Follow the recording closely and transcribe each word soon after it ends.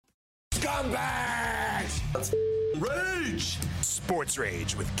Scumbags! Let's rage! Sports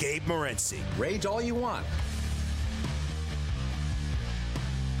Rage with Gabe Morency. Rage all you want.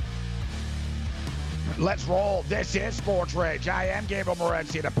 Let's roll. This is Sports Rage. I am Gabriel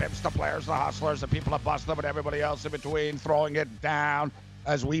Morency, the pimps, the players, the hustlers, the people that bust them, and everybody else in between, throwing it down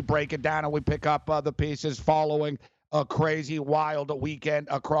as we break it down and we pick up the pieces following a crazy, wild weekend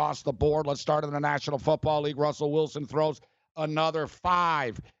across the board. Let's start in the National Football League. Russell Wilson throws another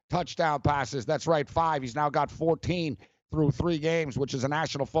 5 touchdown passes. That's right, 5. He's now got 14 through 3 games, which is a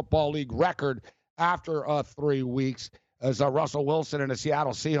National Football League record after 3 weeks, as Russell Wilson and the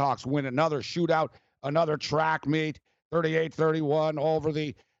Seattle Seahawks win another shootout, another track meet, 38-31 over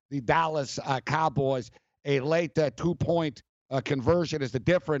the Dallas Cowboys. A late 2-point conversion is the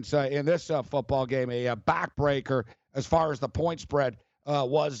difference in this football game, a backbreaker as far as the point spread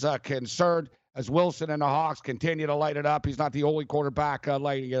was concerned, as Wilson and the Hawks continue to light it up. He's not the only quarterback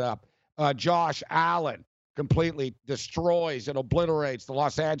lighting it up. Josh Allen completely destroys and obliterates the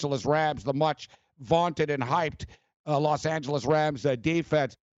Los Angeles Rams, the much vaunted and hyped Los Angeles Rams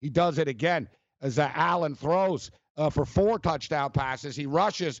defense. He does it again as Allen throws for 4 touchdown passes. He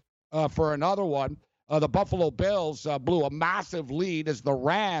rushes for another one. The Buffalo Bills blew a massive lead as the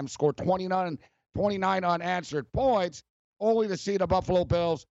Rams scored 29 unanswered points, only to see the Buffalo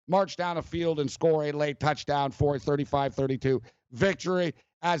Bills march down the field and score a late touchdown for a 35-32 victory.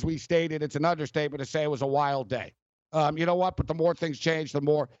 As we stated, it's an understatement to say it was a wild day. You know what? But the more things change, the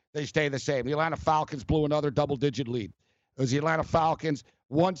more they stay the same. The Atlanta Falcons blew another double-digit lead. As the Atlanta Falcons,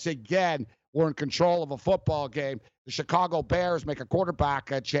 once again, were in control of a football game. The Chicago Bears make a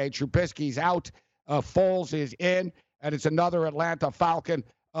quarterback change. Trubisky's out. Foles is in. And it's another Atlanta Falcon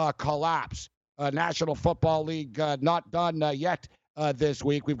collapse. National Football League not done yet this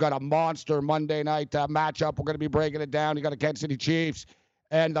week. We've got a monster Monday night matchup. We're going to be breaking it down. You got the Kansas City Chiefs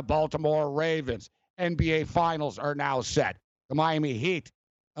and the Baltimore Ravens. NBA Finals are now set. The Miami Heat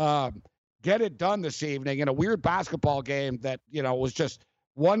get it done this evening in a weird basketball game that, was just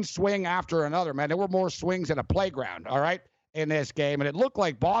one swing after another. Man, there were more swings in a playground, all right, in this game. And it looked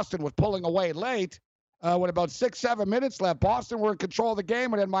like Boston was pulling away late. With about 6-7 minutes left, Boston were in control of the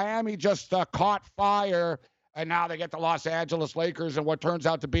game, and then Miami just caught fire. And now they get the Los Angeles Lakers in what turns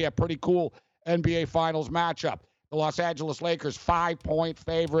out to be a pretty cool NBA Finals matchup. The Los Angeles Lakers, 5-point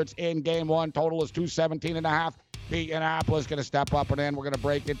favorites in Game 1. Total is 217.5. Indianapolis going to step up and in. We're going to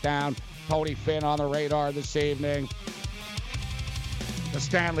break it down. Tony Finn on the radar this evening. The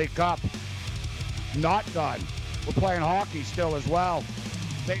Stanley Cup, not done. We're playing hockey still as well.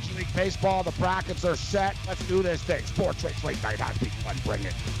 Major League Baseball, the brackets are set. Let's do this thing. Sports Rage Late Night has been fun. Bring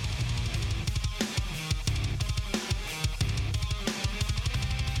it.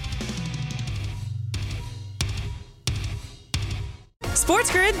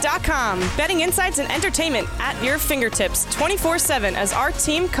 SportsGrid.com. Betting insights and entertainment at your fingertips 24/7 as our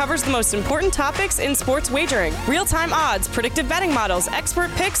team covers the most important topics in sports wagering. Real-time odds, predictive betting models, expert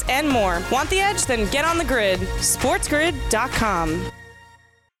picks, and more. Want the edge? Then get on the grid. SportsGrid.com.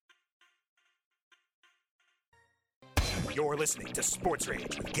 You're listening to Sports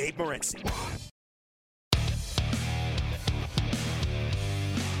Rage with Gabe Morency.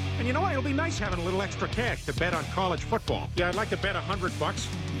 And you know what? It'll be nice having a little extra cash to bet on college football. Yeah, I'd like to bet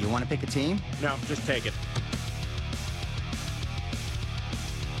 $100. You want to pick a team? No, just take it.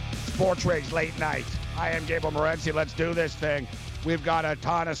 Sports Rage Late Night. I am Gabriel Morency. Let's do this thing. We've got a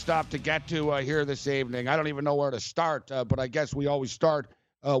ton of stuff to get to here this evening. I don't even know where to start, but I guess we always start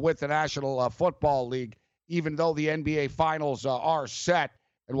with the National Football League, even though the NBA Finals are set.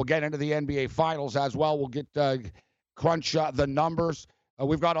 And we'll get into the NBA Finals as well. We'll get crunch the numbers.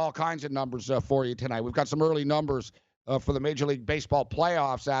 We've got all kinds of numbers for you tonight. We've got some early numbers for the Major League Baseball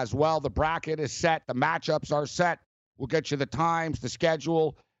playoffs as well. The bracket is set. The matchups are set. We'll get you the times, the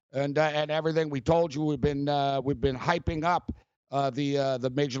schedule, and everything. We told you we've been hyping up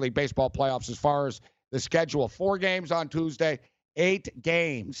the Major League Baseball playoffs as far as the schedule. 4 games on Tuesday, 8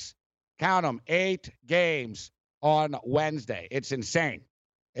 games. Count them, 8 games on Wednesday. It's insane.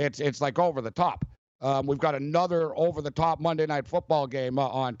 It's like over the top. We've got another over-the-top Monday Night Football game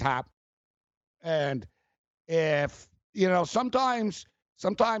on tap. And if, sometimes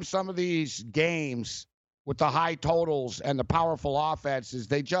some of these games with the high totals and the powerful offenses,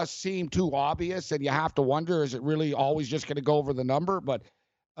 they just seem too obvious, and you have to wonder, is it really always just going to go over the number? But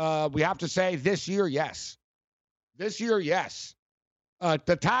we have to say this year, yes. This year, yes.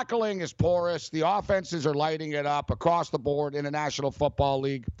 The tackling is porous. The offenses are lighting it up across the board in the National Football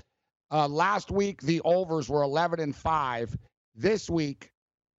League. Last week, the overs were 11-5. This week,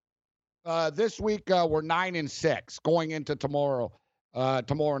 we're 9-6 going into tomorrow.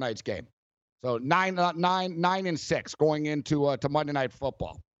 tomorrow night's game. So 9-6 going into to Monday Night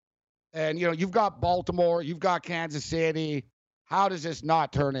Football. And, you've got Baltimore, you've got Kansas City. How does this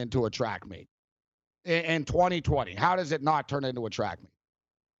not turn into a track meet in 2020? How does it not turn into a track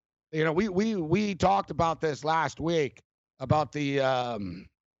meet? We talked about this last week about the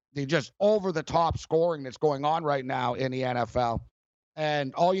just over-the-top scoring that's going on right now in the NFL.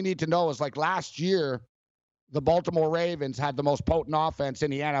 And all you need to know is, like, last year, the Baltimore Ravens had the most potent offense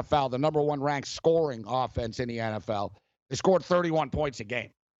in the NFL, the number one ranked scoring offense in the NFL. They scored 31 points a game.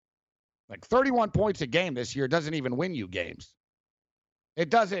 Like, 31 points a game this year doesn't even win you games. It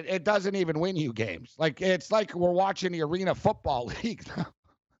doesn't even win you games. Like, it's like we're watching the Arena Football League.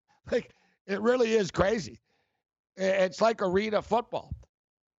 Like, it really is crazy. It's like Arena Football.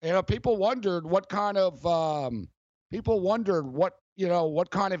 People wondered what kind of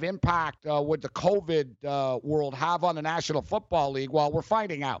impact would the COVID world have on the National Football League. Well, we're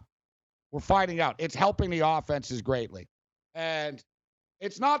finding out. It's helping the offenses greatly. And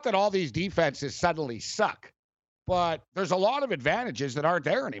it's not that all these defenses suddenly suck, but there's a lot of advantages that aren't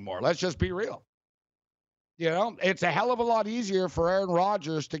there anymore. Let's just be real. It's a hell of a lot easier for Aaron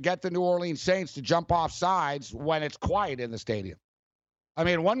Rodgers to get the New Orleans Saints to jump off sides when it's quiet in the stadium. I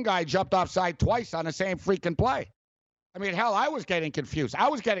mean, one guy jumped offside twice on the same freaking play. I mean, hell, I was getting confused. I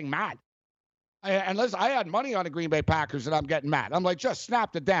was getting mad. And listen, I had money on the Green Bay Packers, and I'm getting mad. I'm like, just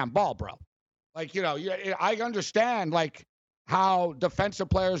snap the damn ball, bro. Like, I understand, like, how defensive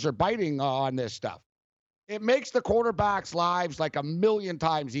players are biting on this stuff. It makes the quarterbacks' lives like a million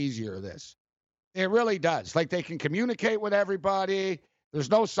times easier, this. It really does. Like, they can communicate with everybody. There's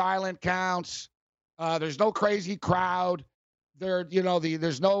no silent counts. There's no crazy crowd. There's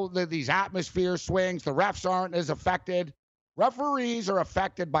no these atmosphere swings. The refs aren't as affected. Referees are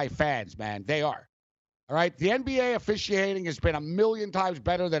affected by fans, man. They are. All right? The NBA officiating has been a million times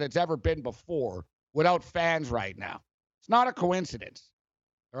better than it's ever been before without fans right now. It's not a coincidence.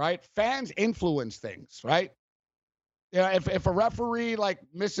 All right? Fans influence things, right? If a referee, like,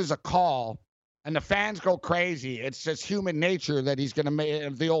 misses a call and the fans go crazy, it's just human nature that he's going to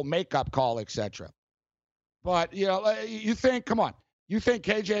make the old makeup call, etc. But, you think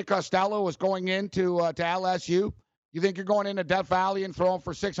KJ Costello is going into to LSU? You think you're going into Death Valley and throwing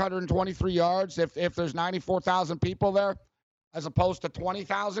for 623 yards if there's 94,000 people there as opposed to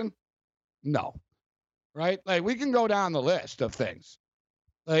 20,000? No. Right? Like, we can go down the list of things.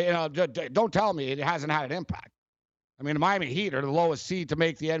 Don't tell me it hasn't had an impact. I mean, the Miami Heat are the lowest seed to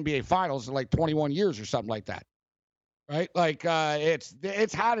make the NBA Finals in like 21 years or something like that. Right? Like,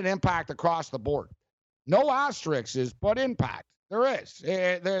 it's had an impact across the board. No asterisks, but impact. There is.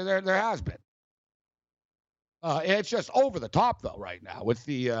 There has been. It's just over the top though right now with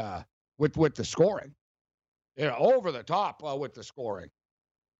the with the scoring. Over the top with the scoring.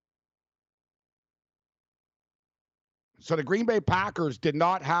 So the Green Bay Packers did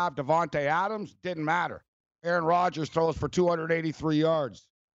not have Devontae Adams. Didn't matter. Aaron Rodgers throws for 283 yards.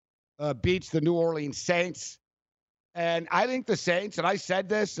 Beats the New Orleans Saints. And I think the Saints, and I said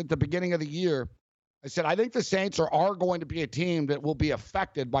this at the beginning of the year, I said, I think the Saints are going to be a team that will be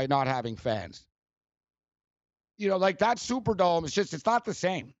affected by not having fans. Like that Superdome, it's not the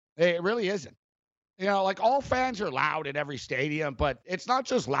same. It really isn't. Like all fans are loud at every stadium, but it's not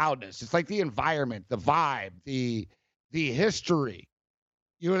just loudness. It's like the environment, the vibe, the history.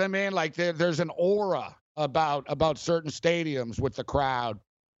 You know what I mean? Like there's an aura about certain stadiums with the crowd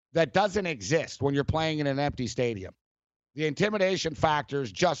that doesn't exist when you're playing in an empty stadium. The intimidation factor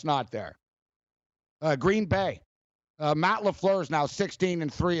is just not there. Green Bay. Matt LaFleur is now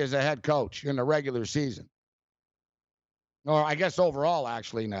 16-3 as a head coach in the regular season. Or I guess overall,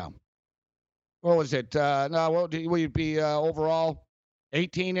 actually, now. What was it? We'd be overall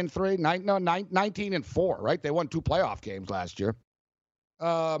 18-3? 19-4, right? They won 2 playoff games last year.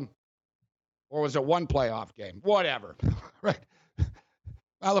 Or was it 1 playoff game? Whatever, right?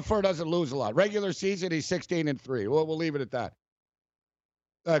 Matt LaFleur doesn't lose a lot. Regular season, he's 16-3. We'll leave it at that.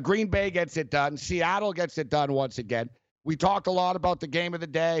 Green Bay gets it done. Seattle gets it done once again. We talked a lot about the game of the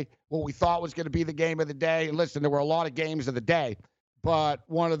day, what we thought was going to be the game of the day. And listen, there were a lot of games of the day, but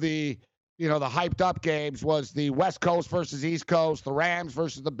one of the, the hyped up games was the West Coast versus East Coast, the Rams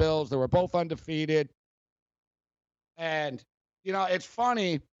versus the Bills. They were both undefeated. And, it's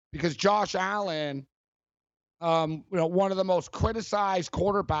funny because Josh Allen, one of the most criticized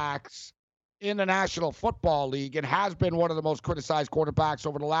quarterbacks in the National Football League and has been one of the most criticized quarterbacks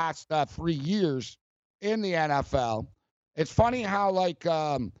over the last 3 years in the NFL. It's funny how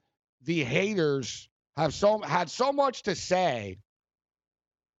the haters have had so much to say,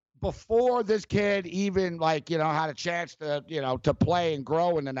 before this kid even, had a chance to, to play and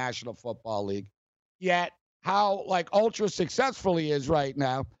grow in the National Football League. Yet how, ultra successful he is right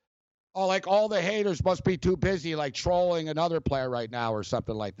now. Oh, all the haters must be too busy, trolling another player right now or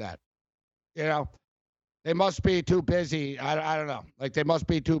something like that. They must be too busy. I don't know. They must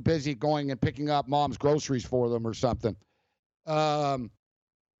be too busy going and picking up mom's groceries for them or something. In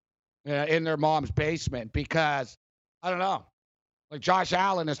their mom's basement because, I don't know. Josh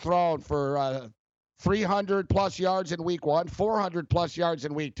Allen has thrown for 300-plus yards in week 1, 400-plus yards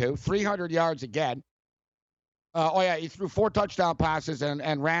in week 2, 300 yards again. He threw 4 touchdown passes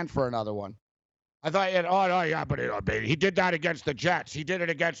and ran for another one. I thought, but he did that against the Jets. He did it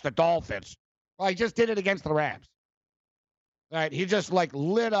against the Dolphins. Well, he just did it against the Rams. Right? He just,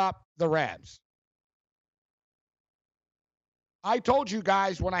 lit up the Rams. I told you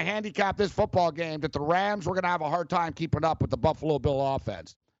guys when I handicapped this football game that the Rams were going to have a hard time keeping up with the Buffalo Bill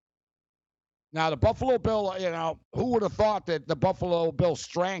offense. Now, the Buffalo Bill, who would have thought that the Buffalo Bill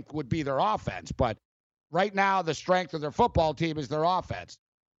strength would be their offense? But right now, the strength of their football team is their offense.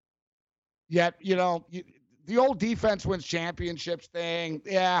 Yet, the old defense wins championships thing,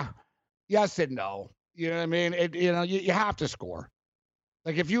 yeah, yes and no. You know what I mean? You have to score.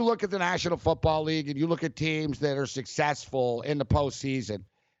 If you look at the National Football League and you look at teams that are successful in the postseason,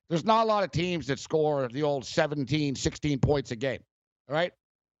 there's not a lot of teams that score the old 17, 16 points a game, all right?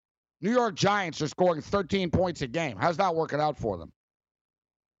 New York Giants are scoring 13 points a game. How's that working out for them?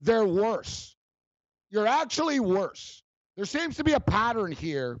 They're worse. You're actually worse. There seems to be a pattern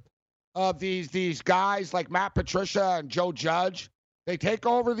here of these guys like Matt Patricia and Joe Judge. They take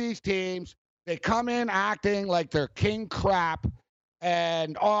over these teams. They come in acting like they're king crap.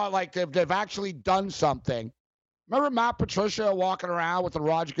 And, they've actually done something. Remember Matt Patricia walking around with the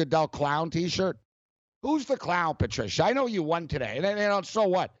Roger Goodell clown T-shirt? Who's the clown, Patricia? I know you won today. And so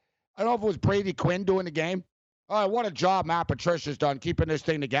what? I don't know if it was Brady Quinn doing the game. What a job Matt Patricia's done keeping this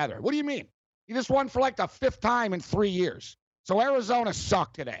thing together. What do you mean? He just won for the 5th time in 3 years. So Arizona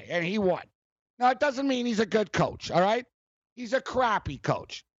sucked today, and he won. Now, it doesn't mean he's a good coach, all right? He's a crappy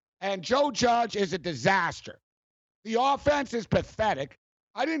coach. And Joe Judge is a disaster. The offense is pathetic.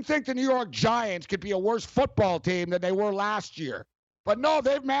 I didn't think the New York Giants could be a worse football team than they were last year. But no,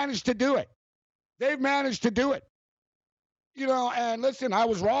 they've managed to do it. And listen, I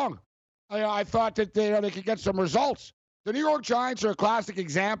was wrong. I thought that they could get some results. The New York Giants are a classic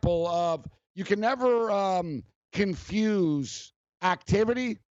example of you can never confuse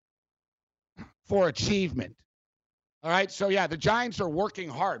activity for achievement. All right? So, yeah, the Giants are working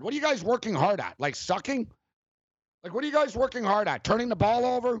hard. What are you guys working hard at? Sucking? What are you guys working hard at? Turning the ball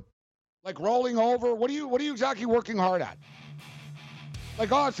over? Rolling over? What are you exactly working hard at?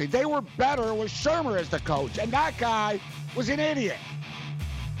 Honestly, they were better with Shermer as the coach, and that guy was an idiot.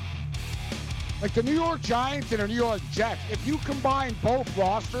 The New York Giants and the New York Jets, if you combine both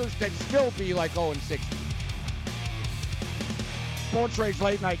rosters, they'd still be 0-60. Sports Rage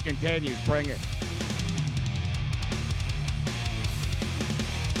Late Night continues. Bring it.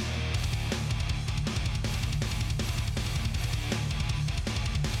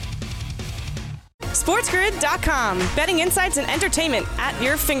 SportsGrid.com. Betting insights and entertainment at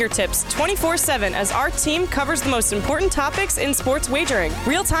your fingertips 24/7 as our team covers the most important topics in sports wagering.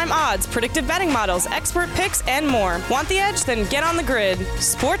 Real-time odds, predictive betting models, expert picks, and more. Want the edge? Then get on the grid.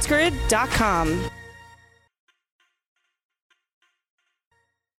 SportsGrid.com.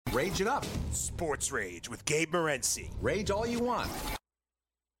 Rage it up. Sports Rage with Gabe Morency. Rage all you want.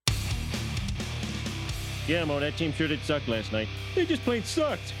 Yeah, Mo, that team sure did suck last night. They just plain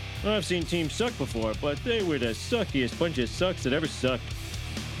sucked. I've seen teams suck before, but they were the suckiest bunch of sucks that ever sucked.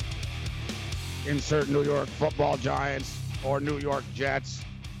 Insert New York Football Giants or New York Jets.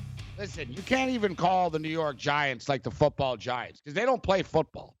 Listen, you can't even call the New York Giants the football Giants because they don't play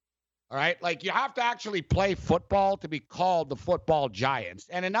football. All right? You have to actually play football to be called the football Giants.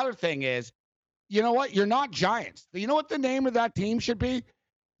 And another thing is, you know what? You're not Giants. You know what the name of that team should be?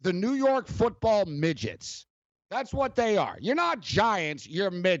 The New York Football Midgets. That's what they are. You're not Giants.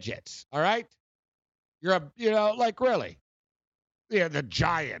 You're midgets. All right? You're really. Yeah, the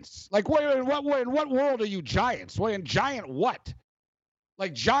Giants. In what world are you Giants? In giant what?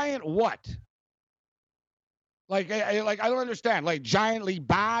 Giant what? I don't understand. Giantly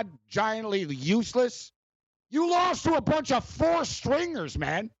bad, giantly useless. You lost to a bunch of 4-stringers,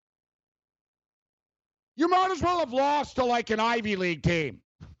 man. You might as well have lost to an Ivy League team.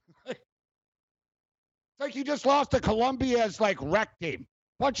 It's you just lost to Columbia's rec team.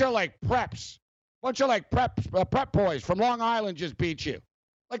 Bunch of preps. Bunch of prep boys from Long Island just beat you.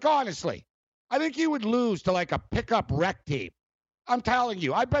 Honestly, I think you would lose to a pickup rec team. I'm telling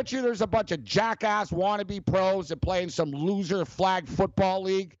you, I bet you there's a bunch of jackass wannabe pros that play in some loser flag football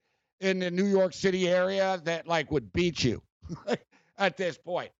league in the New York City area that, like, would beat you at this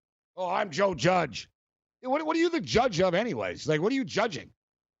point. Oh, I'm Joe Judge. What are you the judge of anyways? Like, what are you judging?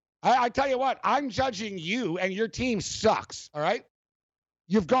 I tell you what, I'm judging you, and your team sucks, all right?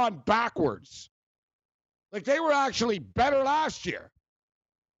 You've gone backwards. Like, they were actually better last year.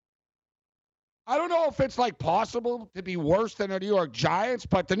 I don't know if it's, like, possible to be worse than the New York Giants,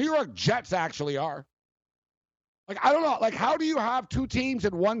 but the New York Jets actually are. Like, I don't know. Like, how do you have two teams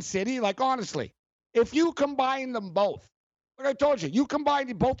in one city? Like, honestly, if you combine them both, like I told you, you combine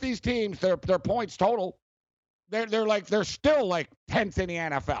both these teams, their points total, they're still like 10th in the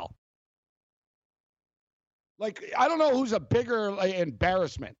NFL. Like, I don't know who's a bigger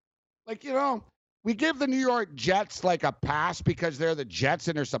embarrassment. Like, we give the New York Jets like a pass because they're the Jets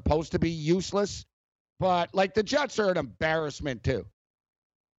and they're supposed to be useless. But like the Jets are an embarrassment too.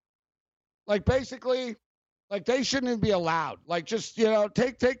 Like basically, like they shouldn't even be allowed. Like just,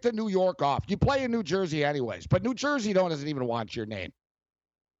 take the New York off. You play in New Jersey anyways, but New Jersey doesn't even want your name.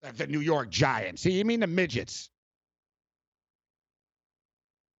 The New York Giants. See, you mean the midgets.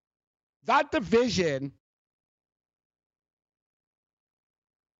 That division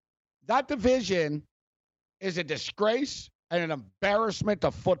is a disgrace and an embarrassment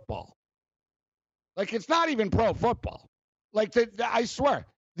of football. Like, it's not even pro football. Like, I swear,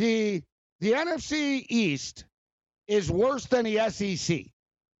 the NFC East is worse than the SEC.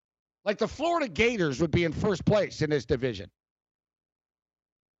 Like, the Florida Gators would be in first place in this division.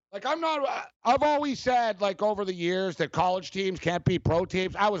 Like, I've always said, like, over the years that college teams can't beat pro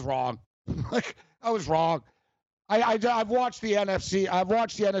teams. I was wrong. I was wrong. I've watched the NFC. I've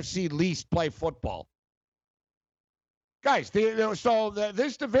watched the NFC least play football. Guys,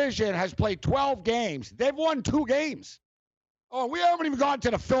 this division has played 12 games. They've won 2 games. Oh, we haven't even gone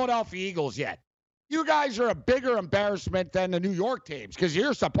to the Philadelphia Eagles yet. You guys are a bigger embarrassment than the New York teams because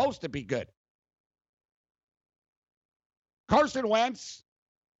you're supposed to be good. Carson Wentz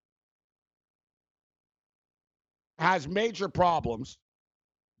has major problems.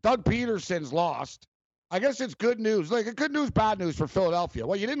 Doug Peterson's lost. I guess it's good news. Like, good news, bad news for Philadelphia.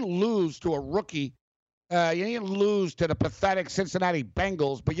 Well, you didn't lose to a rookie. You didn't lose to the pathetic Cincinnati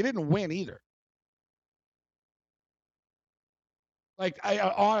Bengals, but you didn't win either. Like,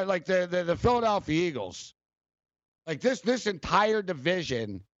 the Philadelphia Eagles. Like, this entire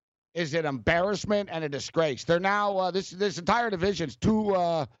division is an embarrassment and a disgrace. They're now this entire division's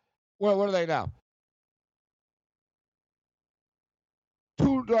what are they now?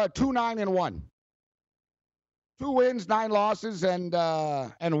 2-9-1. 2 wins, 9 losses, and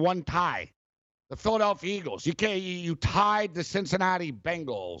 1 tie. The Philadelphia Eagles. You tied the Cincinnati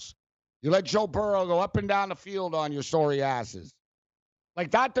Bengals. You let Joe Burrow go up and down the field on your sorry asses. Like,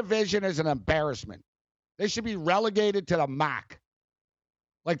 that division is an embarrassment. They should be relegated to the MAC.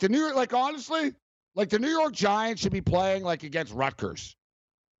 Like the New York Giants should be playing like against Rutgers.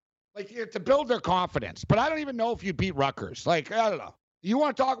 Like, to build their confidence. But I don't even know if you beat Rutgers. Like, I don't know. You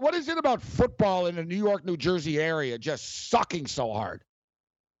want to talk? What is it about football in the New York, New Jersey area just sucking so hard?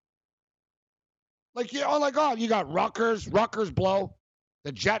 Like, oh my God, you got Rutgers. Rutgers blow.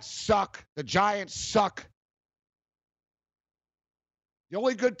 The Jets suck. The Giants suck. The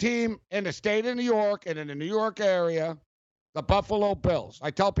only good team in the state of New York and in the New York area, the Buffalo Bills.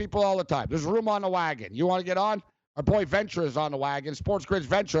 I tell people all the time, there's room on the wagon. You want to get on? Our boy Ventura is on the wagon. Sports Grid's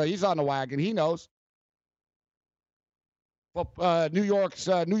Ventura, he's on the wagon. He knows. New York's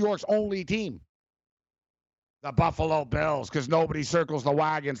only team. The Buffalo Bills, because nobody circles the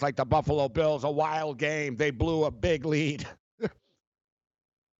wagons like the Buffalo Bills. A wild game. They blew a big lead.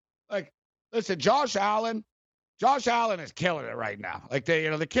 Like, listen, Josh Allen is killing it right now. Like,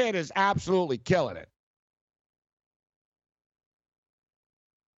 the kid is absolutely killing it.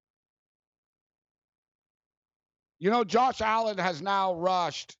 Josh Allen has now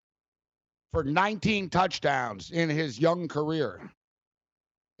rushed for 19 touchdowns in his young career.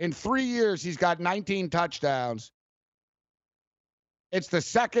 In 3 years, he's got 19 touchdowns. It's the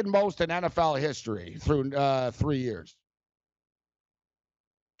second most in NFL history through 3 years.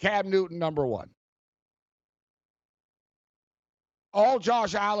 Cam Newton, number 1. All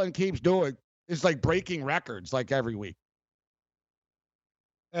Josh Allen keeps doing is like breaking records like every week.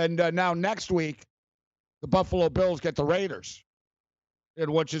 And now next week, the Buffalo Bills get the Raiders,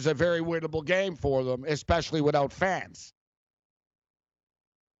 which is a very winnable game for them, especially without fans.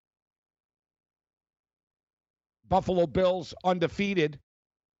 Buffalo Bills undefeated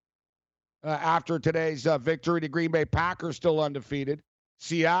after today's victory. The Green Bay Packers still undefeated.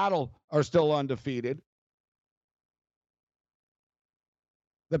 Seattle are still undefeated.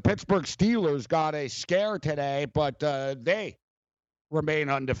 The Pittsburgh Steelers got a scare today, but they remain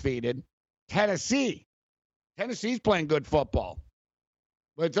undefeated. Tennessee's playing good football.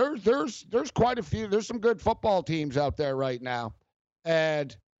 But there's quite a few. There's some good football teams out there right now.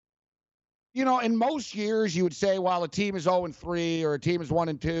 And, in most years you would say, well, a team is 0-3 or a team is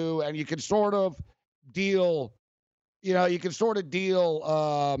 1-2, and you can sort of deal deal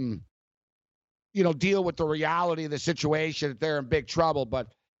with the reality of the situation that they're in big trouble. But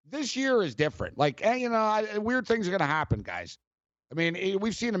this year is different. Weird things are going to happen, guys. I mean,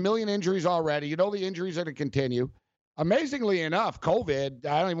 we've seen a million injuries already. The injuries are going to continue. Amazingly enough, COVID,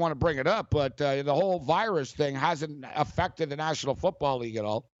 I don't even want to bring it up, but the whole virus thing hasn't affected the National Football League at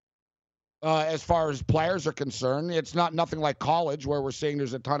all. As far as players are concerned, it's nothing like college where we're seeing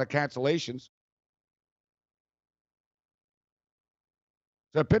there's a ton of cancellations.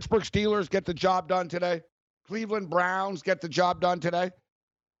 The Pittsburgh Steelers get the job done today. Cleveland Browns get the job done today.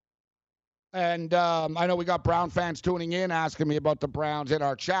 And I know we got Brown fans tuning in asking me about the Browns in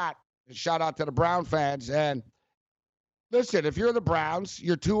our chat. Shout out to the Brown fans. And listen, if you're the Browns,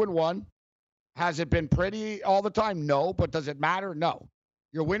 you're 2-1. Has it been pretty all the time? No. But does it matter? No.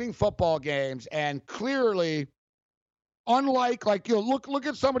 You're winning football games. And clearly, unlike, look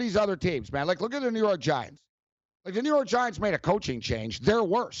at some of these other teams, man. Look at the New York Giants. The New York Giants made a coaching change. They're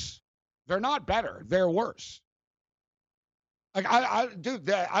worse. They're not better. They're worse. I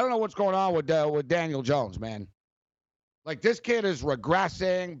don't know what's going on with Daniel Jones, man. This kid is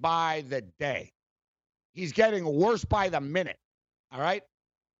regressing by the day. He's getting worse by the minute. All right?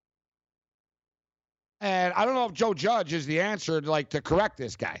 And I don't know if Joe Judge is the answer to correct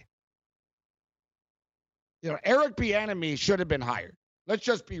this guy. Eric Bieniemy should have been hired. Let's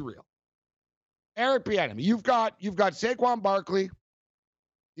just be real. Eric Bieniemy, you've got Saquon Barkley,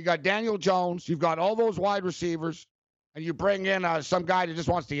 you got Daniel Jones, you've got all those wide receivers, and you bring in some guy that just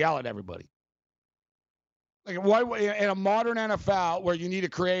wants to yell at everybody. Why in a modern NFL where you need a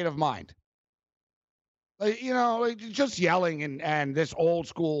creative mind? Just yelling and this old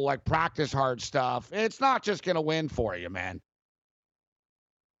school practice hard stuff. It's not just gonna win for you, man.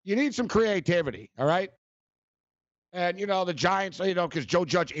 You need some creativity, all right? And, the Giants, because Joe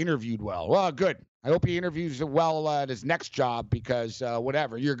Judge interviewed well. Well, good. I hope he interviews well at his next job because,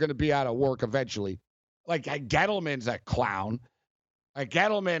 whatever, you're going to be out of work eventually. Gettleman's a clown.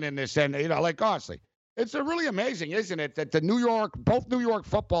 Gettleman in this, and, honestly, it's really amazing, isn't it, that both New York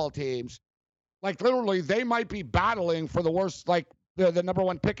football teams, literally, they might be battling for the worst, the number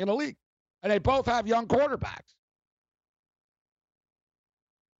one pick in the league. And they both have young quarterbacks.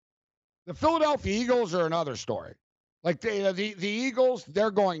 The Philadelphia Eagles are another story. The Eagles, they're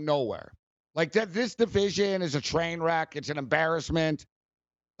going nowhere. This division is a train wreck. It's an embarrassment.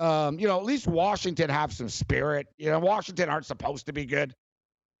 At least Washington have some spirit. Washington aren't supposed to be good.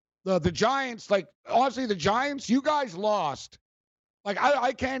 The Giants, honestly, the Giants, you guys lost.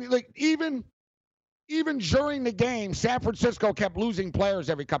 I can't, even during the game, San Francisco kept losing players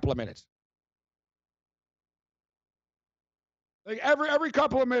every couple of minutes. Every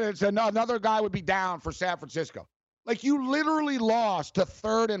couple of minutes, another guy would be down for San Francisco. You literally lost to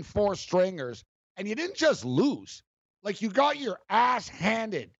third and fourth stringers, and you didn't just lose. You got your ass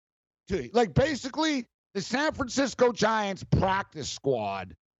handed to you. Basically, the San Francisco Giants practice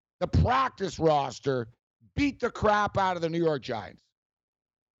squad, the practice roster, beat the crap out of the New York Giants.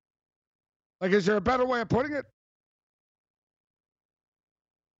 Is there a better way of putting it?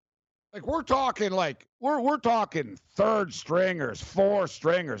 We're talking we're talking third stringers, fourth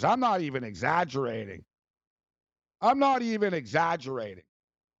stringers. I'm not even exaggerating. To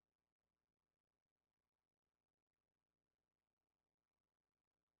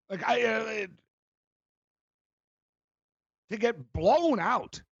get blown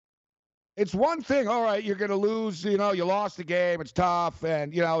out. It's one thing, all right, you're going to lose, you lost the game, it's tough,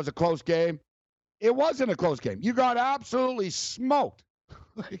 and, it was a close game. It wasn't a close game. You got absolutely smoked.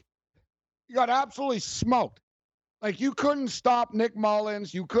 You got absolutely smoked. You couldn't stop Nick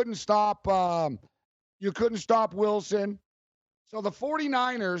Mullins. You couldn't stop Wilson. So the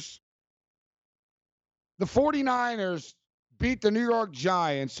 49ers beat the New York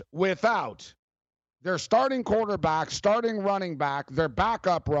Giants without their starting quarterback, starting running back, their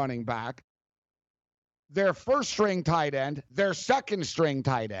backup running back, their first-string tight end, their second-string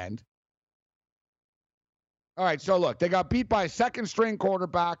tight end. All right, so look, they got beat by a second-string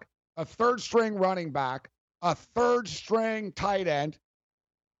quarterback, a third-string running back, a third-string tight end.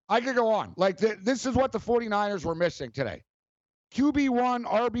 I could go on. This is what the 49ers were missing today. QB1,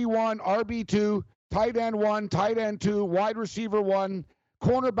 RB1, RB2, tight end 1, tight end 2, wide receiver 1,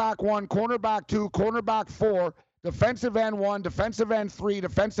 cornerback 1, cornerback 2, cornerback 4, defensive end 1, defensive end 3,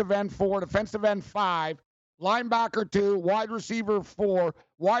 defensive end 4, defensive end 5, linebacker 2, wide receiver 4,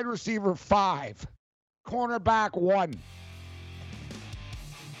 wide receiver 5, cornerback 1.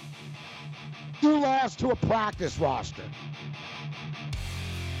 You lost to a practice roster.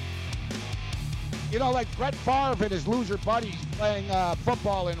 You know, like Brett Favre and his loser buddies playing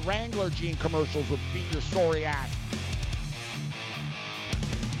football in Wrangler jean commercials would beat your sorry ass.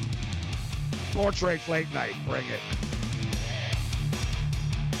 Sports Rage Late Night, bring it.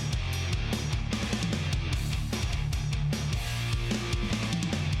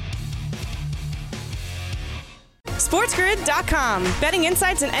 SportsGrid.com. Betting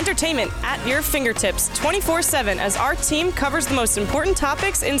insights and entertainment at your fingertips 24/7 as our team covers the most important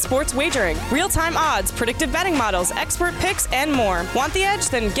topics in sports wagering. Real-time odds, predictive betting models, expert picks, and more. Want the edge?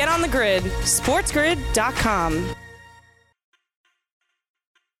 Then get on the grid. SportsGrid.com.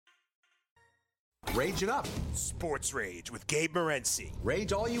 Rage it up. Sports Rage with Gabe Morency.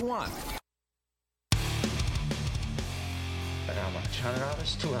 Rage all you want. How much?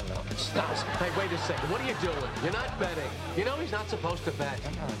 $100? $200? $1,000? Hey, wait a second. What are you doing? You're not betting. You know he's not supposed to bet.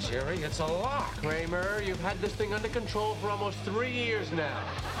 Come on, Jerry. It's a lock. Kramer, you've had this thing under control for almost 3 years now.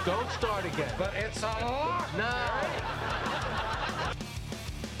 Don't start again. But it's a lock. No.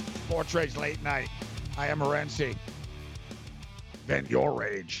 Sports Rage Late Night. I am Morency. Vent your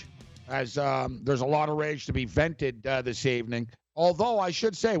rage. As there's a lot of rage to be vented this evening. Although I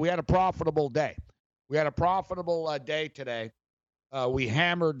should say we had a profitable day. We had a profitable day today. We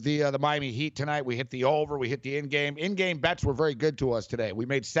hammered the Miami Heat tonight. We hit the over. We hit the in-game. In-game bets were very good to us today. We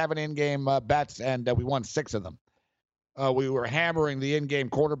made 7 in-game bets, and we won 6 of them. We were hammering the in-game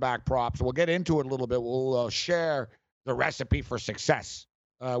quarterback props. We'll get into it a little bit. We'll share the recipe for success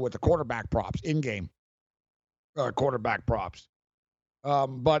with the quarterback props, in-game quarterback props.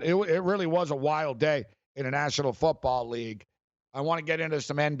 But it really was a wild day in the National Football League. I want to get into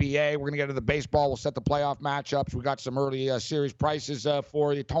some NBA. We're going to get into the baseball. We'll set the playoff matchups. We got some early series prices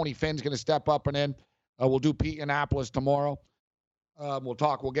for you. Tony Finn's going to step up and in. We'll do Pete Annapolis tomorrow.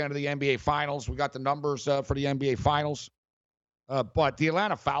 We'll get into the NBA Finals. We got the numbers for the NBA Finals. But the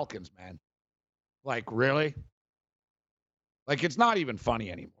Atlanta Falcons, man, like, really? Like, it's not even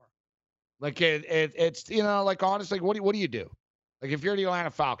funny anymore. Like, it's, you know, like, honestly, what do you do? Like, if you're the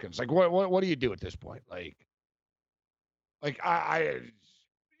Atlanta Falcons, like, what do you do at this point? Like I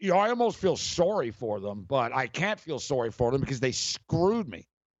almost feel sorry for them, but I can't feel sorry for them because they screwed me.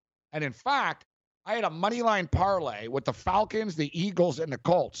 And in fact, I had a money line parlay with the Falcons, the Eagles, and the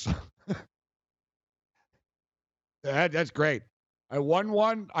Colts. That's great. I won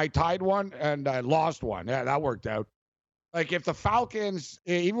one, I tied one, and I lost one. Yeah, that worked out. Like, if the Falcons,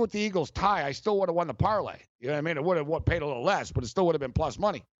 even with the Eagles tie, I still would have won the parlay. You know what I mean? It would have paid a little less, but it still would have been plus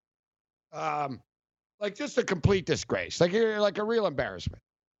money. Like, just a complete disgrace. Like, you're like a real embarrassment.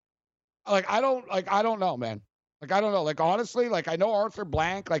 I don't know, man. Like, I don't know. Like, honestly, like, I know Arthur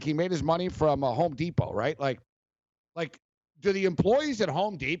Blank, like, he made his money from Home Depot, right? Like, do the employees at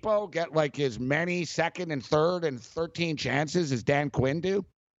Home Depot get, like, as many second and third and 13 chances as Dan Quinn do?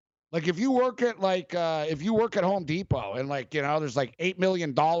 Like, if you work at, Home Depot and, like, you know, there's, like, $8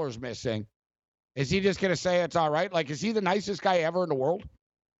 million missing, is he just going to say it's all right? Like, is he the nicest guy ever in the world?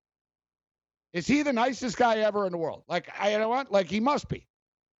 Is he the nicest guy ever in the world? Like, you know what? Like, he must be.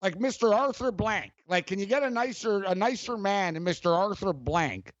 Like, Mr. Arthur Blank. Like, can you get a nicer man than Mr. Arthur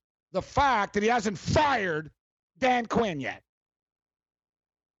Blank? The fact that he hasn't fired Dan Quinn yet.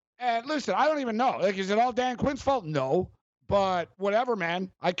 And listen, I don't even know. Like, is it all Dan Quinn's fault? No. But whatever, man.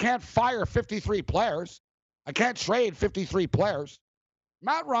 I can't fire 53 players. I can't trade 53 players.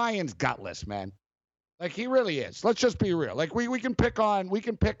 Matt Ryan's gutless, man. Like, he really is. Let's just be real. Like, we can pick on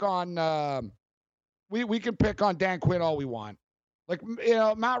Dan Quinn all we want. Like, you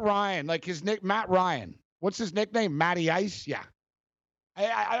know, Matt Ryan, like Matt Ryan. What's his nickname? Matty Ice? Yeah.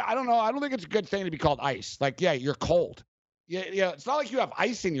 I don't know. I don't think it's a good thing to be called ice. Like, yeah, you're cold. Yeah, it's not like you have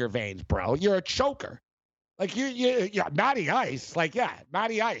ice in your veins, bro. You're a choker. Like, yeah, Matty Ice. Like, yeah,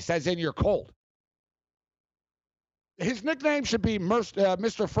 Matty Ice, as in you're cold. His nickname should be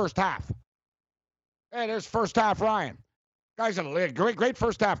Mr. First Half. Hey, there's First Half Ryan. Guy's a great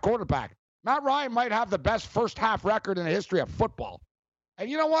first half quarterback. Matt Ryan might have the best first half record in the history of football. And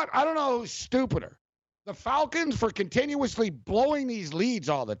you know what? I don't know who's stupider. The Falcons for continuously blowing these leads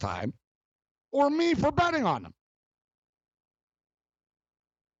all the time, or me for betting on them.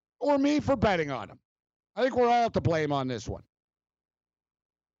 I think we're all to blame on this one.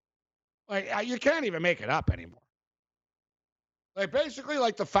 Like, you can't even make it up anymore. Like, basically,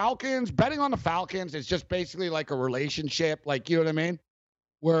 like, the Falcons, betting on the Falcons is just basically like a relationship. Like, you know what I mean?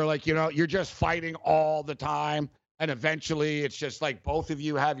 where, like, you're just fighting all the time, and eventually it's just like both of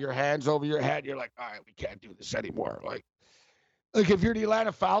you have your hands over your head. You're like, all right, we can't do this anymore. Like if you're the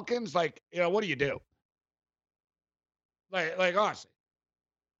Atlanta Falcons, like, what do you do? Like honestly.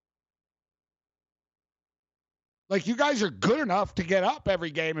 Like, you guys are good enough to get up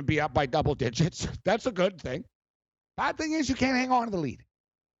every game and be up by double digits. That's a good thing. Bad thing is you can't hang on to the lead.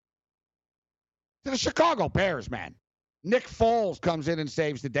 To the Chicago Bears, man. Nick Foles comes in and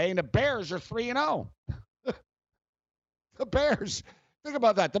saves the day, and the Bears are 3-0. The Bears, think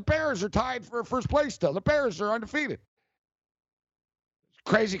about that. The Bears are tied for first place still. The Bears are undefeated.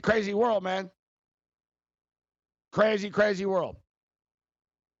 Crazy, crazy world, man. Crazy, crazy world.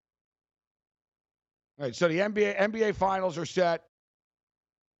 All right, so the NBA Finals are set.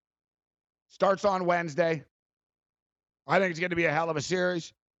 Starts on Wednesday. I think it's going to be a hell of a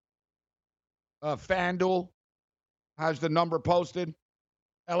series. FanDuel has the number posted.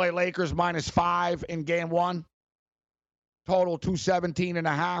 LA Lakers -5 in game one. Total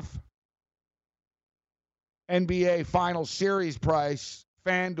 217.5. NBA Finals series price,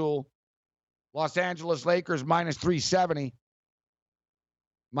 FanDuel, Los Angeles Lakers -370.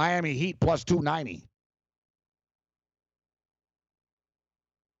 Miami Heat +290.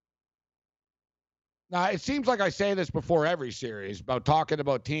 Now, it seems like I say this before every series about talking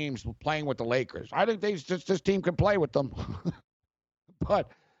about teams playing with the Lakers. I think this team can play with them.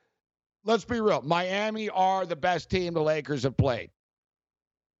 But let's be real. Miami are the best team the Lakers have played.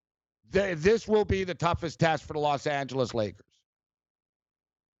 This will be the toughest test for the Los Angeles Lakers.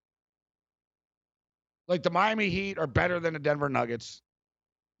 Like, the Miami Heat are better than the Denver Nuggets.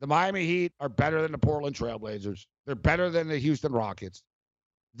 The Miami Heat are better than the Portland Trailblazers. They're better than the Houston Rockets.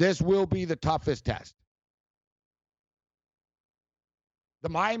 This will be the toughest test. The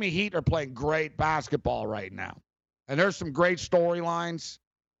Miami Heat are playing great basketball right now. And there's some great storylines.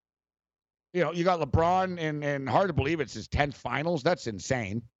 You got LeBron, and hard to believe it's his 10th finals. That's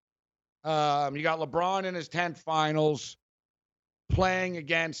insane. You got LeBron in his 10th finals playing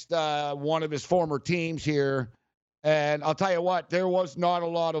against one of his former teams here. And I'll tell you what, there was not a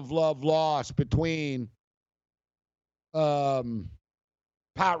lot of love lost between Pat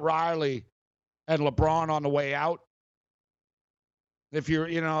Riley and LeBron on the way out. If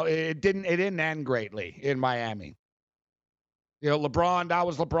it didn't end greatly in Miami. LeBron, that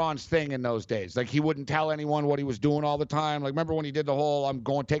was LeBron's thing in those days. Like, he wouldn't tell anyone what he was doing all the time. Like, remember when he did the whole,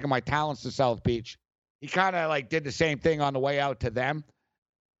 taking my talents to South Beach? He kind of, did the same thing on the way out to them.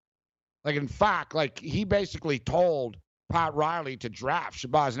 Like, in fact, he basically told Pat Riley to draft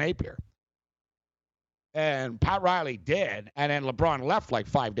Shabazz Napier. And Pat Riley did, and then LeBron left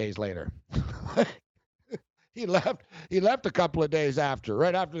 5 days later. He left a couple of days after,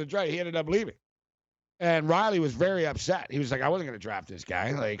 right after the draft. He ended up leaving. And Riley was very upset. He was like, I wasn't going to draft this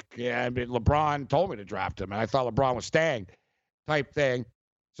guy. LeBron told me to draft him, and I thought LeBron was staying, type thing.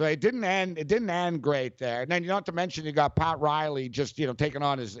 So it didn't end great there. And then, not to mention, you got Pat Riley just, taking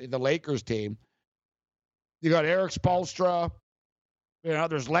on the Lakers team. You got Eric Spoelstra.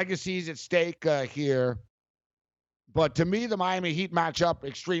 There's legacies at stake here. But to me, the Miami Heat match up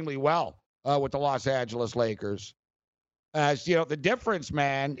extremely well with the Los Angeles Lakers. As the difference,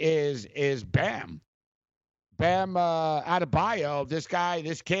 man, is Bam. Bam Adebayo,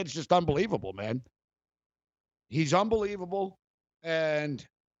 this kid's just unbelievable, man. He's unbelievable, and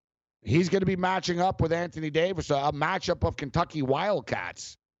he's going to be matching up with Anthony Davis, a matchup of Kentucky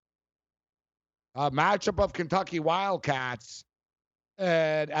Wildcats.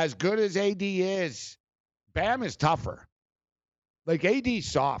 And as good as AD is, Bam is tougher.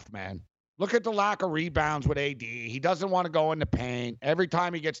 AD's soft, man. Look at the lack of rebounds with AD. He doesn't want to go in the paint. Every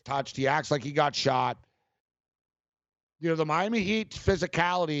time he gets touched, he acts like he got shot. The Miami Heat's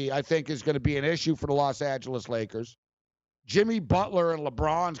physicality, I think, is going to be an issue for the Los Angeles Lakers. Jimmy Butler and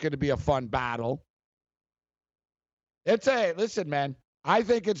LeBron's going to be a fun battle. Listen, man, I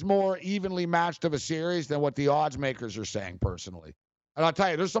think it's more evenly matched of a series than what the odds makers are saying, personally. And I'll tell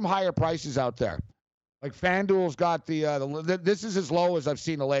you, there's some higher prices out there. FanDuel's got this is as low as I've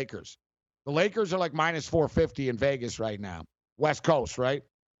seen the Lakers. The Lakers are -450 in Vegas right now. West Coast, right?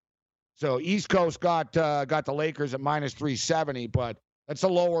 So East Coast got the Lakers at -370, but that's a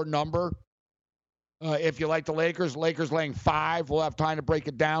lower number. If you like the Lakers laying 5. We'll have time to break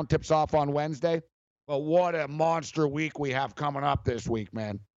it down. Tips off on Wednesday. But what a monster week we have coming up this week,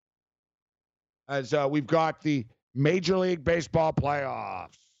 man. As we've got the Major League Baseball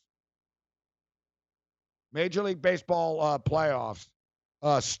playoffs. Major League Baseball playoffs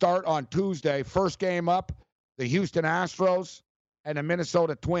start on Tuesday. First game up, the Houston Astros and the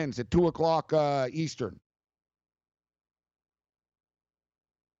Minnesota Twins at 2 o'clock Eastern.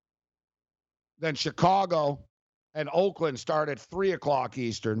 Then Chicago and Oakland start at 3 o'clock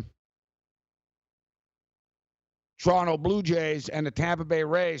Eastern. Toronto Blue Jays and the Tampa Bay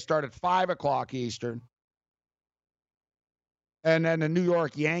Rays start at 5 o'clock Eastern. And then the New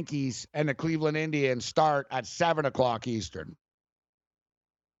York Yankees and the Cleveland Indians start at 7 o'clock Eastern.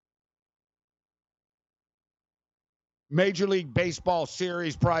 Major League Baseball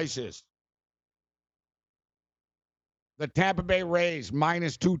series prices. The Tampa Bay Rays,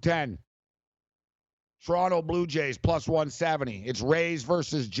 minus 210. Toronto Blue Jays, plus 170. It's Rays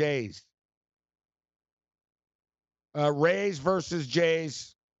versus Jays. Rays versus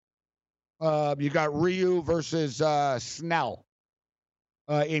Jays. You got Ryu versus Snell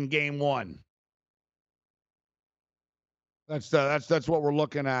in game 1. That's what we're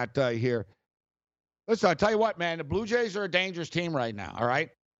looking at here. Listen, I'll tell you what, man. The Blue Jays are a dangerous team right now, all right?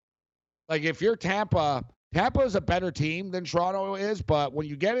 Like, if you're Tampa is a better team than Toronto is, but when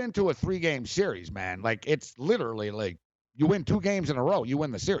you get into a 3-game series, man, like, it's literally like you win 2 games in a row, you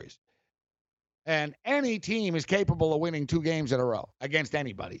win the series. And any team is capable of winning 2 games in a row against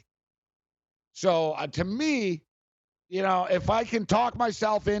anybody. So, to me, you know, if I can talk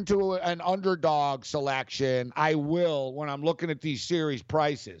myself into an underdog selection, I will when I'm looking at these series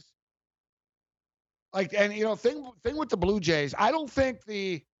prices. Like, and you know, thing with the Blue Jays, I don't think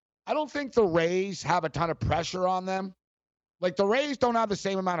the Rays have a ton of pressure on them. Like, the Rays don't have the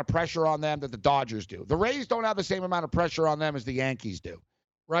same amount of pressure on them that the Dodgers do. The Rays don't have the same amount of pressure on them as the Yankees do,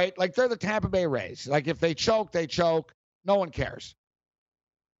 right? Like, they're the Tampa Bay Rays. Like, if they choke, they choke. No one cares.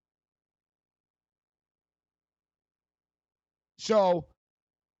 So,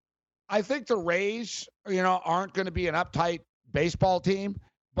 I think the Rays, you know, aren't going to be an uptight baseball team.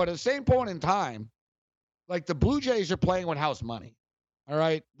 But at the same point in time, like, the Blue Jays are playing with house money, all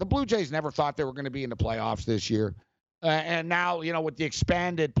right? The Blue Jays never thought they were going to be in the playoffs this year. And now, you know, with the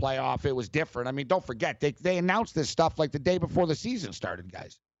expanded playoff, it was different. I mean, don't forget, they announced this stuff like the day before the season started,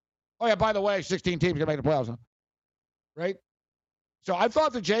 guys. Oh, yeah, by the way, 16 teams going to make the playoffs, huh? Right? So I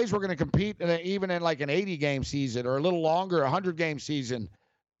thought the Jays were going to compete even in like an 80-game season or a little longer, a 100-game season.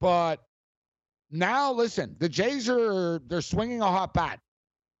 But now, listen, the Jays they're swinging a hot bat.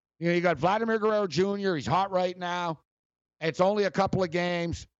 You know, you got Vladimir Guerrero Jr. He's hot right now. It's only a couple of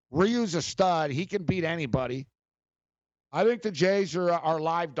games. Ryu's a stud. He can beat anybody. I think the Jays are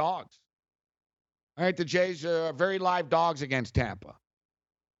live dogs. I think the Jays are very live dogs against Tampa.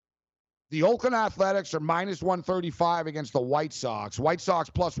 The Oakland Athletics are minus 135 against the White Sox. White Sox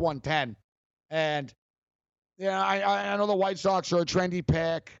plus 110. And, yeah, I know the White Sox are a trendy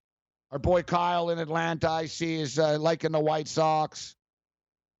pick. Our boy Kyle in Atlanta, I see, is liking the White Sox.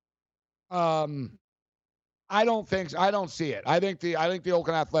 I don't see it. I think the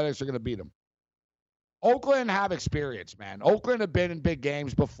Oakland Athletics are going to beat them. Oakland have experience, man. Oakland have been in big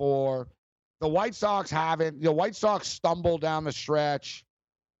games before. The White Sox haven't. The White Sox stumble down the stretch.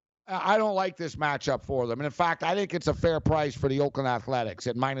 I don't like this matchup for them. And in fact, I think it's a fair price for the Oakland Athletics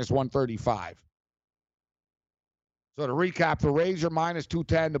at minus 135. So to recap, the Rays are minus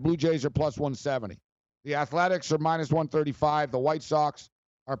 210. The Blue Jays are plus 170. The Athletics are minus 135. The White Sox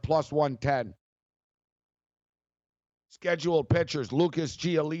are plus 110. Scheduled pitchers, Lucas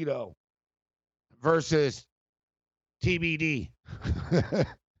Giolito versus TBD.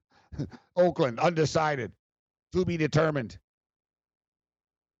 Oakland, undecided. To be determined.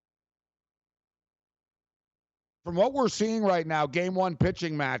 From what we're seeing right now, Game 1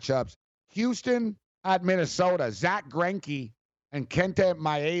 pitching matchups, Houston at Minnesota, Zach Greinke and Kenta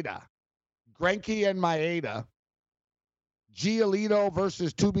Maeda. Greinke and Maeda. Giolito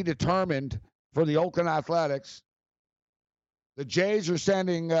versus to be determined for the Oakland Athletics. The Jays are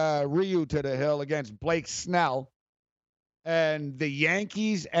sending Ryu to the hill against Blake Snell. And the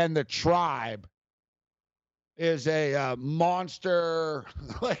Yankees and the Tribe is a monster,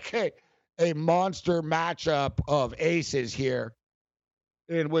 like a monster matchup of aces here,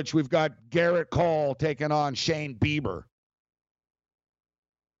 in which we've got Garrett Cole taking on Shane Bieber.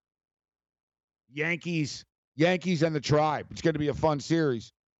 Yankees and the Tribe. It's going to be a fun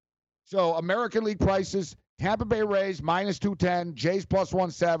series. So American League prices, Tampa Bay Rays minus 210, Jays plus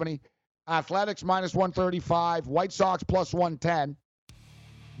 170, Athletics minus 135, White Sox plus 110,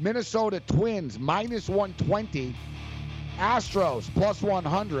 Minnesota Twins minus 120, Astros plus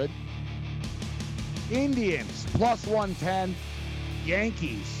 100, Indians plus 110,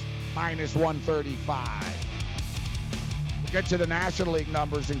 Yankees minus 135. We'll get to the National League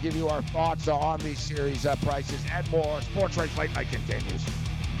numbers and give you our thoughts on these series prices and more. Sports Rage Late Night continues.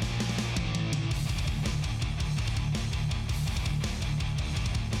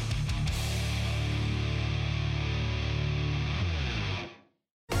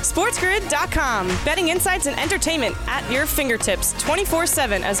 SportsGrid.com. Betting insights and entertainment at your fingertips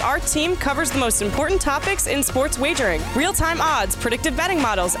 24/7 as our team covers the most important topics in sports wagering. Real-time odds, predictive betting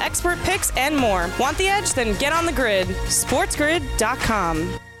models, expert picks, and more. Want the edge? Then get on the grid.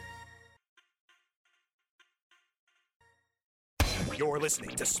 SportsGrid.com. You're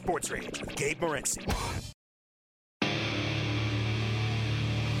listening to Sports Rage with Gabe Morency.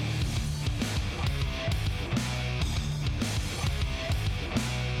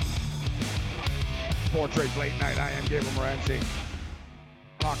 Sports Rage Late Night. I am Gabe Morency.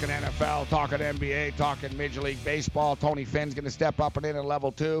 Talking NFL, talking NBA, talking Major League Baseball. Tony Finn's going to step up and in at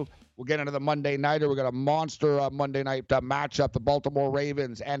level 2. We'll get into the Monday Nighter. We've got a monster Monday night matchup, the Baltimore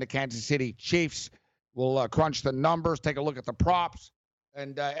Ravens and the Kansas City Chiefs. We'll crunch the numbers, take a look at the props,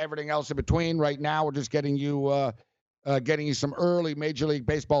 and everything else in between. Right now, we're just getting you some early Major League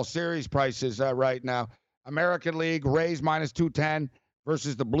Baseball series prices right now. American League, Rays minus 210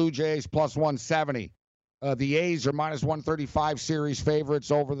 versus the Blue Jays plus 170. The A's are minus 135 series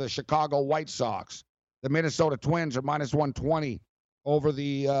favorites over the Chicago White Sox. The Minnesota Twins are minus 120 over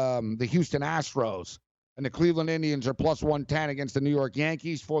the Houston Astros. And the Cleveland Indians are plus 110 against the New York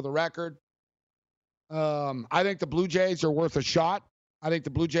Yankees. For the record, I think the Blue Jays are worth a shot. I think the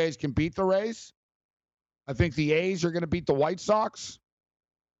Blue Jays can beat the Rays. I think the A's are going to beat the White Sox.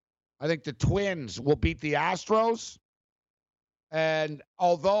 I think the Twins will beat the Astros. And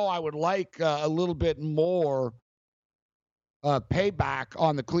although I would like a little bit more payback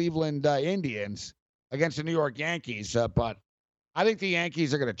on the Cleveland Indians against the New York Yankees, but I think the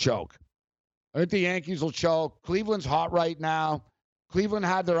Yankees are going to choke. I think the Yankees will choke. Cleveland's hot right now. Cleveland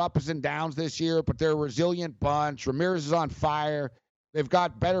had their ups and downs this year, but they're a resilient bunch. Ramirez is on fire. They've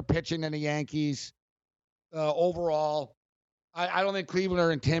got better pitching than the Yankees overall. I don't think Cleveland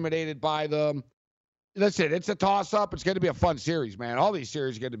are intimidated by them. Listen, it's a toss-up. It's going to be a fun series, man. All these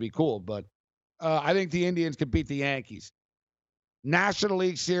series are going to be cool, but I think the Indians can beat the Yankees. National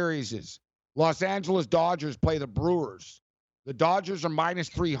League series. Los Angeles Dodgers play the Brewers. The Dodgers are minus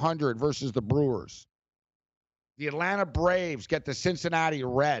 300 versus the Brewers. The Atlanta Braves get the Cincinnati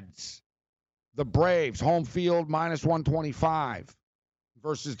Reds. The Braves, home field, minus 125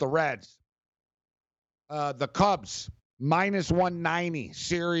 versus the Reds. The Cubs, minus 190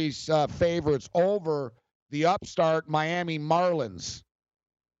 series favorites over the upstart Miami Marlins.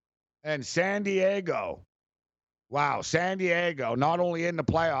 And San Diego, wow, San Diego, not only in the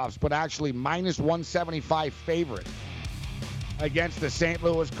playoffs, but actually minus 175 favorite against the St.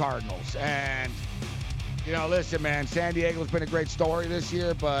 Louis Cardinals. And, you know, listen, man, San Diego's been a great story this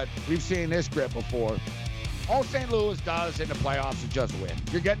year, but we've seen this grip before. All St. Louis does in the playoffs is just win.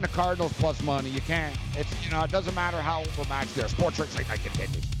 You're getting the Cardinals plus money. You can't. It doesn't matter how overmatched they are. Sports Rage Late Night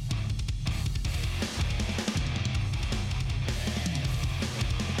continues.